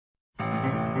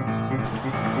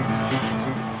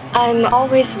I'm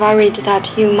always worried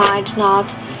that you might not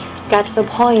get the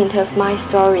point of my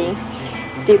story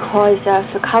because of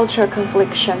the cultural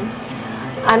confliction.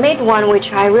 I made one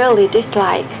which I really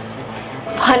dislike.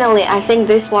 Finally, I think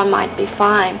this one might be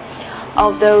fine,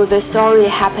 although the story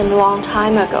happened a long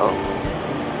time ago.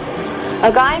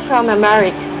 A guy from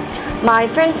America, my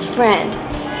friend's friend,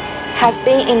 has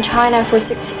been in China for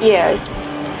 6 years,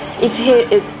 if he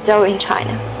is still in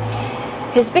China.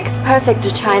 He speaks perfect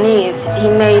Chinese. He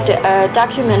made a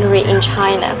documentary in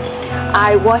China.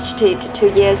 I watched it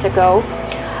 2 years ago.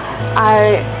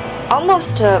 I almost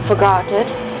forgot it,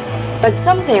 but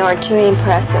something or two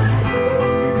impressive.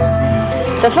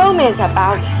 The film is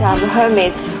about some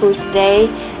hermits who stay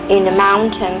in a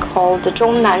mountain called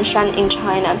Zhong Nan Shan in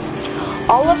China.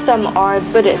 All of them are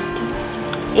Buddhists.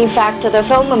 In fact, the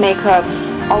filmmaker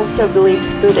also believes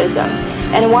Buddhism,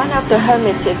 and one of the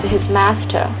hermits is his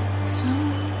master.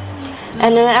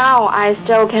 And now I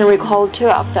still can recall 2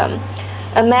 of them.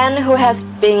 A man who has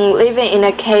been living in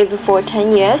a cave for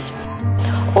 10 years,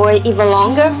 or even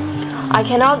longer. I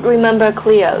cannot remember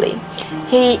clearly.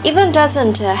 He even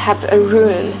doesn't have a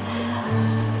room.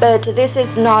 But this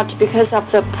is not because of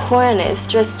the poorness,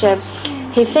 just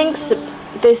he thinks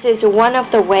this is one of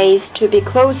the ways to be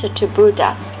closer to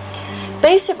Buddha.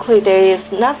 Basically, there is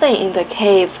nothing in the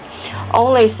cave,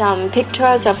 only some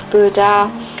pictures of Buddha,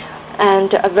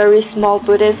 and a very small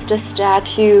Buddhist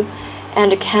statue,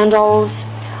 and candles.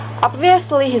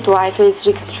 Obviously, his life is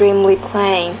extremely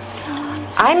plain.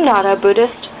 I'm not a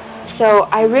Buddhist, so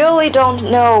I really don't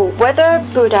know whether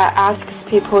Buddha asks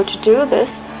people to do this.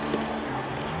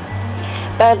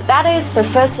 But that is the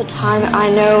first time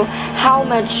I know how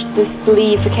much this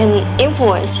belief can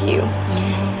influence you.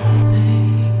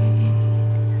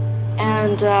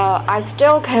 And I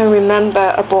still can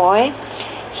remember a boy.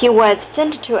 He was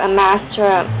sent to a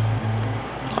master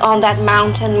on that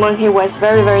mountain when he was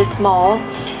very, very small.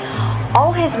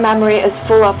 All his memory is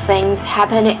full of things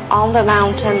happening on the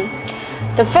mountain.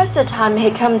 The first time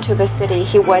he came to the city,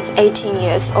 he was 18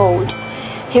 years old.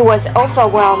 He was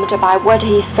overwhelmed by what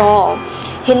he saw.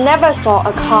 He never saw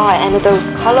a car and those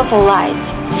colorful lights.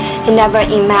 He never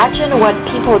imagined what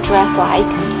people dress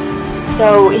like.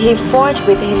 So he fought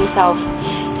with himself.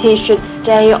 He should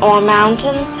stay on a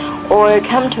mountain or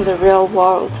come to the real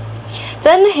world.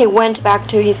 Then he went back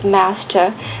to his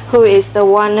master, who is the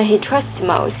one he trusts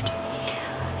most.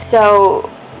 So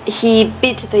he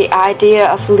beat the idea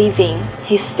of leaving.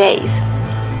 He stays.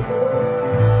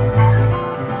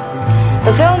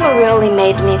 The film really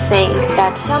made me think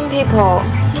that some people,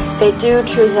 they do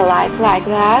choose a life like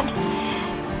that.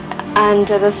 And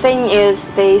the thing is,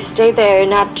 they stay there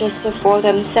not just for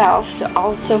themselves,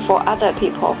 also for other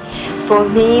people. For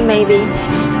me, maybe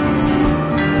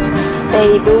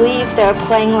they believe their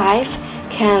plain life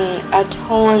can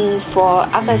atone for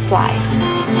others'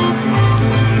 life.